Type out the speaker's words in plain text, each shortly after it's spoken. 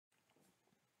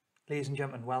Ladies and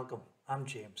gentlemen, welcome. I'm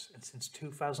James, and since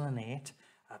 2008,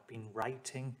 I've been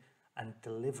writing and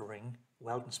delivering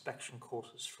weld inspection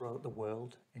courses throughout the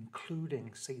world,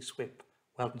 including CSWIP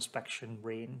weld inspection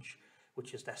range,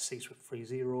 which is their CSWIP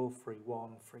 3.0, 3.1,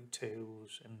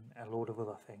 3.2s, and a load of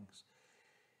other things.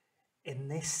 In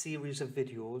this series of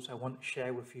videos, I want to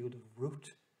share with you the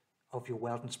route of your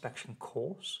weld inspection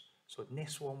course. So in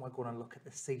this one, we're going to look at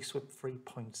the CSWIP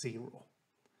 3.0.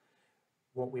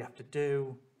 What we have to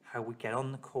do, how we get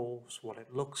on the course, what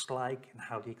it looks like, and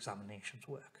how the examinations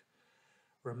work.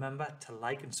 Remember to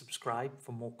like and subscribe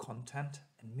for more content,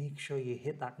 and make sure you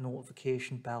hit that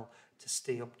notification bell to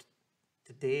stay up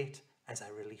to date as I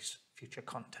release future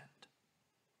content.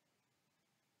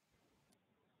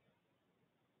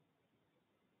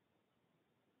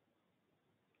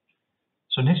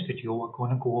 So in this video, we're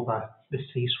going to go over the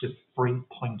CSWIP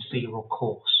 3.0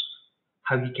 course,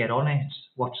 how you get on it,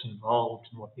 what's involved,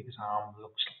 and what the exam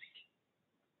looks like.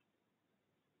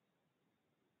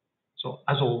 So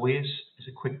as always, as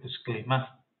a quick disclaimer,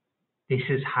 this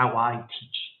is how I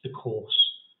teach the course.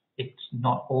 It's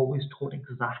not always taught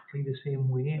exactly the same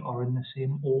way or in the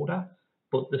same order,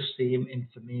 but the same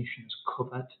information is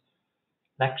covered.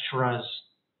 Lecturers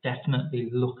definitely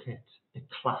look at the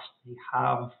class they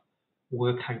have,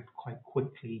 work out quite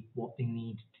quickly what they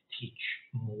need to teach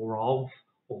more of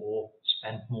or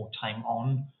spend more time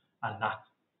on, and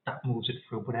that moves it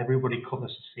through. But everybody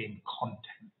covers the same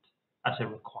content as a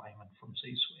requirement from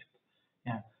CSWIP.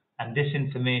 Yeah. And this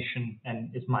information,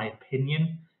 and is my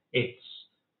opinion, it's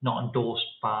not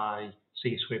endorsed by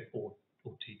CSWIP or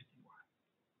TWI.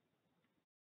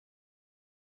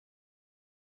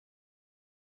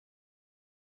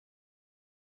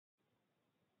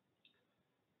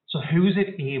 So who is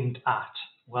it aimed at?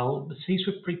 Well, the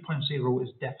CSWIP 3.0 is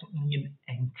definitely an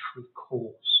entry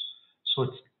course. So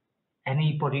it's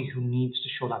anybody who needs to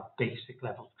show that basic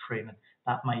level of training.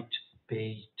 That might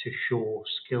be to show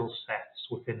skill sets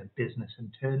within a business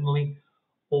internally,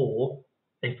 or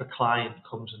if a client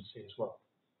comes and says, well,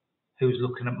 who's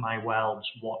looking at my welds,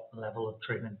 what level of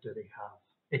training do they have?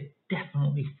 It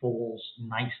definitely falls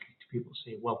nicely to people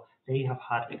say, well, they have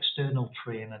had external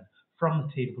training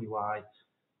from the TWI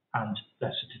and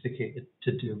they're certificated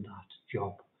to do that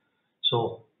job.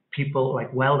 So people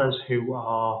like welders who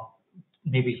are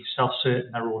maybe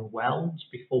self-certain their own welds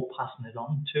before passing it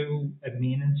on to a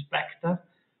main inspector,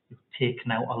 you've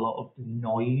taken out a lot of the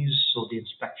noise so the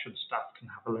inspection staff can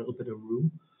have a little bit of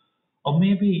room. Or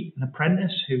maybe an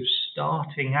apprentice who's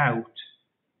starting out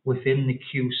within the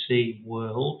QC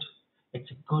world.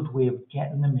 It's a good way of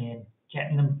getting them in,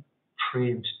 getting them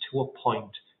trained to a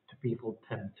point to be able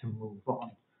to move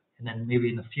on. And then maybe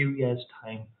in a few years'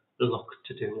 time, look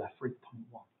to do their 3.1.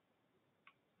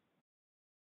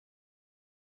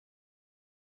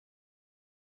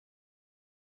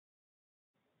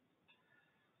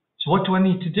 So what do I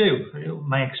need to do?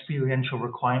 My experiential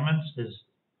requirements, there's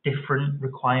different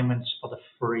requirements for the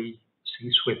free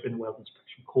CSWIP and weld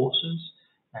inspection courses.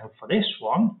 Now for this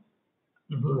one,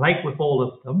 like with all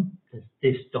of them, there's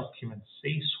this document,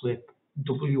 CSWIP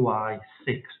WI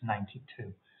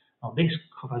 692. Now this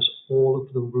covers all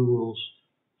of the rules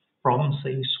from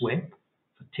CSWIP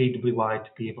for TWI to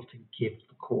be able to give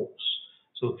the course.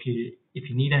 So if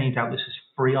you need any doubt, this is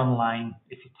free online.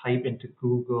 If you type into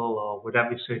Google or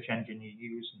whatever search engine you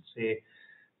use and say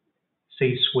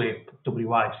CSWIP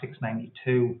WI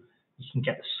 692, you can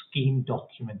get the scheme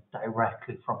document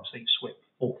directly from CSWIP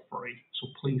for free. So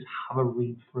please have a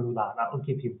read through that. That will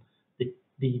give you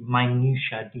the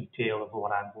minutiae detail of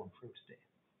what I'm going through today.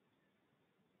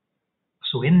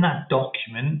 So in that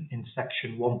document, in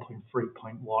section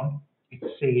 1.3.1, it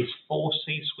says for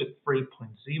CSWIP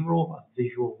 3.0, a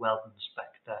visual weld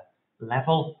inspector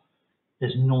level,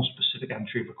 there's no specific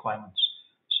entry requirements.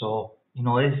 So,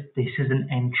 this is an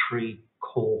entry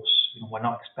course. We're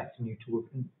not expecting you to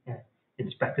have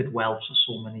inspected welds for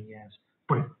so many years,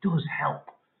 but it does help.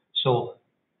 So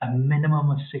a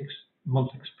minimum of 6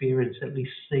 months experience, at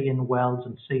least seeing welds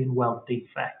and seeing weld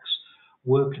defects,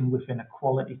 working within a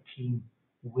quality team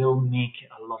will make it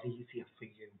a lot easier for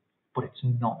you, but it's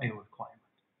not a requirement.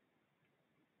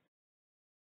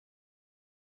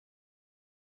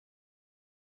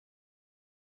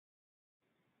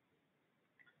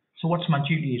 So what's my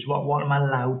duties? What am I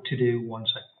allowed to do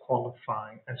once I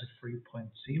qualify as a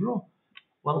 3.0?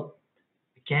 Well,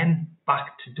 again,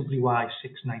 back to WI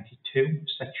 692,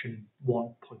 section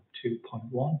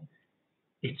 1.2.1.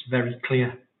 It's very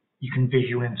clear. You can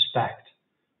visually inspect,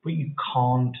 but you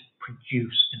can't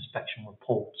produce inspection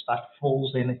reports. That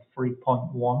falls in at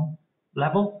 3.1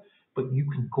 level, but you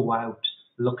can go out,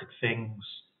 look at things,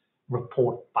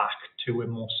 report back to a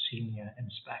more senior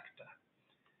inspector.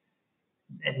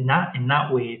 In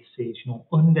that way, it says,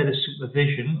 under the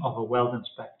supervision of a weld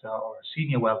inspector or a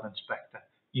senior weld inspector,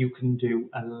 you can do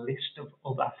a list of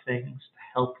other things to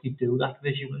help you do that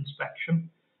visual inspection.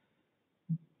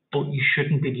 But you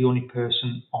shouldn't be the only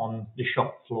person on the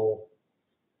shop floor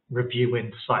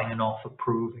reviewing, signing off,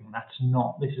 approving.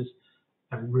 This is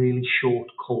a really short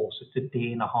course. It's a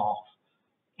day and a half.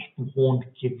 It won't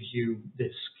give you the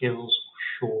skills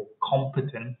or show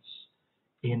competence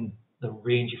in the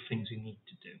range of things you need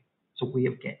to do. It's a way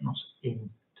of getting us into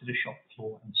the shop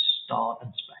floor and start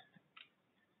inspecting.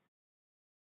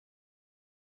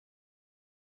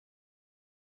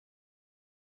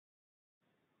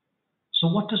 So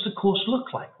what does the course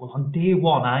look like? Well, on day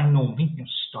one, I normally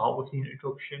start with the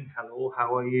introduction. Hello,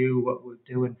 how are you? What we're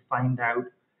doing, find out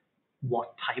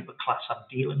what type of class I'm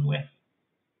dealing with.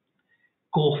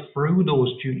 Go through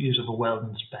those duties of a weld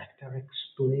inspector,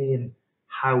 explain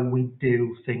how we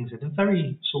do things at a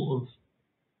very sort of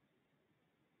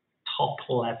top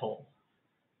level,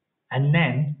 and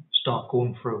then start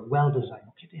going through weld design.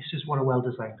 Okay, this is what a weld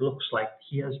design looks like.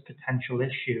 Here's potential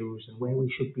issues and where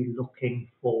we should be looking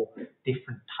for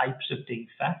different types of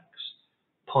defects,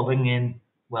 pulling in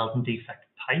welding defect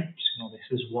types.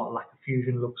 This is what lack of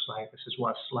fusion looks like. This is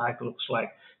what a slag looks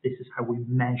like. This is how we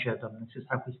measure them. This is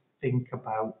how we think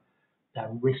about their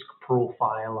risk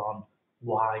profile on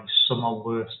why some are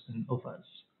worse than others.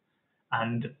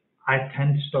 And I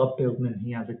tend to start building in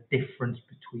here the difference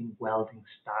between welding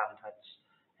standards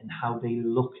and how they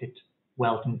look at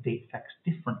welding defects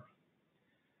differently.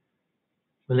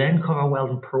 We'll then cover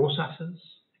welding processes.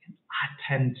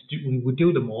 We would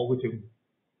do them all. We do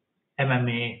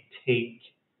MMA, TIG,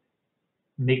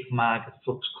 MIG, MAG,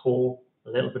 flux core,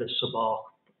 a little bit of sub-arc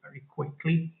very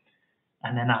quickly.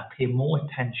 And then I pay more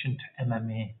attention to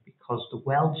MMA because the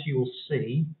welds you'll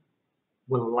see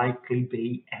will likely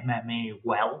be MMA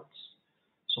welds.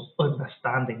 So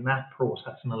understanding that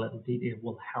process in a little detail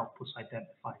will help us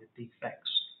identify the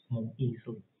defects more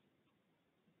easily.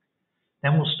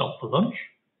 Then we'll stop for lunch,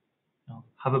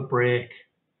 have a break,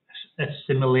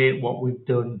 assimilate what we've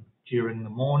done during the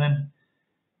morning.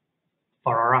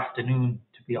 For our afternoon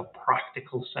to be a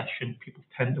practical session, people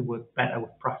tend to work better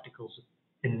with practicals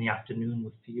in the afternoon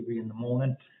with theory in the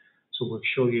morning. So we'll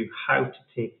show you how to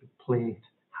take the plate,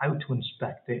 how to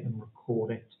inspect it and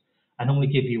record it. I normally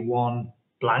give you one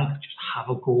blank, just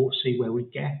have a go, see where we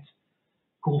get,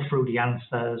 go through the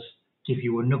answers, give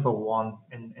you another one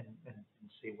and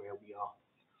see where we are.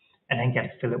 And then get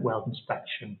a fillet weld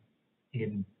inspection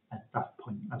in at that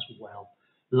point as well.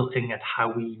 Looking at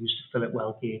how we use the fillet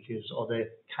weld gauges or the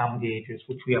cam gauges,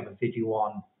 which we have a video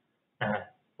on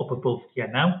up above here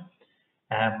now,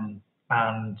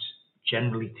 and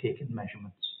generally taking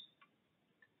measurements.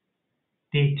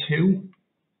 Day two,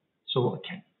 so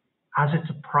again, as it's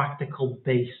a practical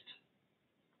based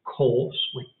course,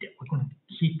 we're going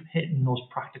to keep hitting those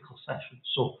practical sessions.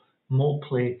 So more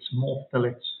plates, more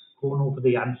fillets, going over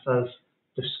the answers,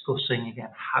 discussing again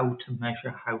how to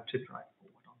measure, how to drive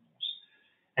forward on those.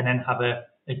 And then have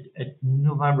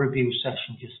another review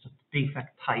session just of the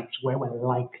defect types, where we're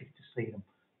likely to see them.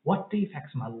 What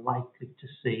defects am I likely to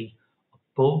see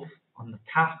above on the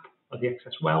cap or the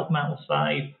excess weld metal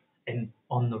side and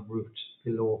on the root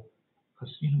below?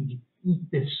 Because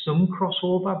there's some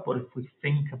crossover, but if we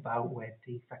think about where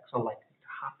defects are likely to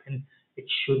happen, it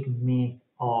should make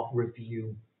our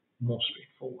review more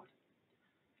straightforward.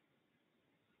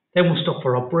 Then we'll stop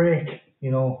for our break,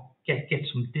 get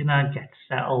some dinner, get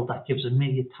settled. That gives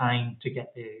me time to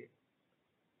get the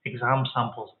exam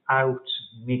samples out,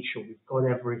 make sure we've got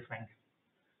everything.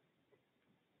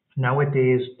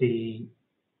 Nowadays, the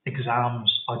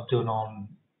exams are done on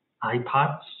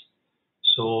iPads,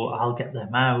 so I'll get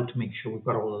them out, make sure we've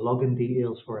got all the login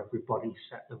details for everybody,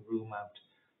 set the room out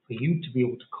for you to be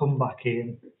able to come back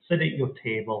in, sit at your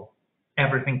table,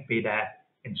 everything be there,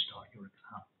 and start your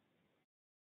exam.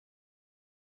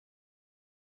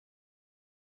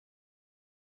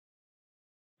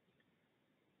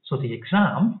 So the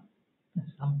exam,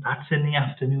 that's in the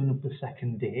afternoon of the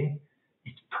second day.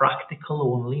 It's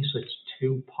practical only, so it's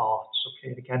 2 parts.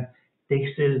 Okay, again, this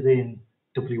is in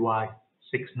WI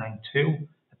 692,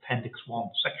 Appendix 1,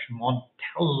 Section 1,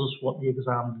 tells us what the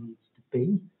exam needs to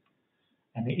be.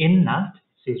 And in that,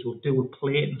 it says we'll do a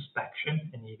plate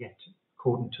inspection, and you get,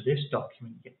 according to this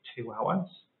document, you get 2 hours.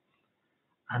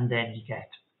 And then you get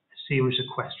a series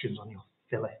of questions on your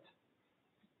fillet.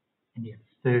 And you have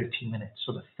 30 minutes.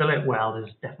 So the fillet weld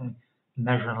is definitely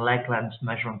measuring leg lengths,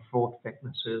 measuring throat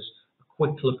thicknesses, a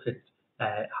quick look at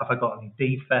have I got any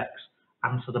defects,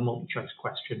 answer the multi-choice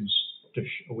questions,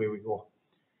 away we go.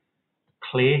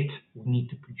 plate, we need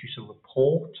to produce a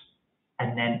report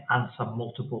and then answer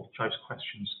multiple choice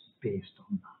questions based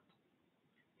on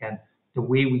that. Again, the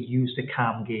way we use the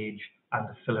cam gauge and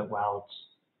the fillet welds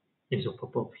is up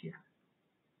above here.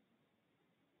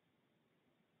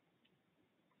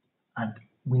 And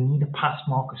we need a pass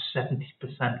mark of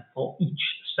 70% for each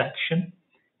section.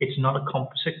 It's not a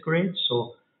composite grade,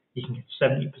 so you can get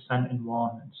 70% in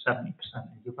one and 70% in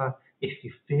the other. If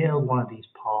you fail one of these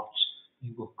parts,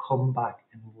 you will come back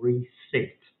and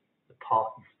resit the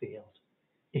part you failed.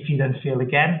 If you then fail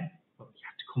again, well, you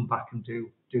have to come back and do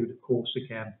the course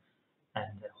again,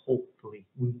 and hopefully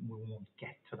we won't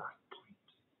get to that point.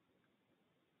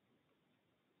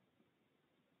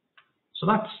 So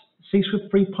that's CSWIP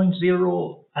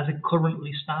 3.0 as it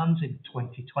currently stands in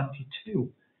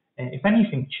 2022. If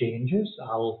anything changes,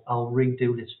 I'll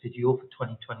redo this video for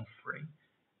 2023.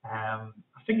 I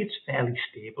think it's fairly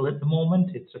stable at the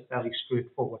moment. It's a fairly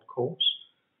straightforward course,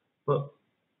 but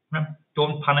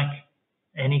don't panic.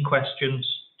 Any questions,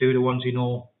 do the ones you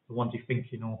know, the ones you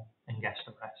think you know, and guess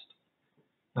the rest.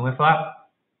 And with that,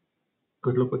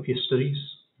 good luck with your studies,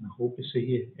 and I hope to see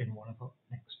you in one of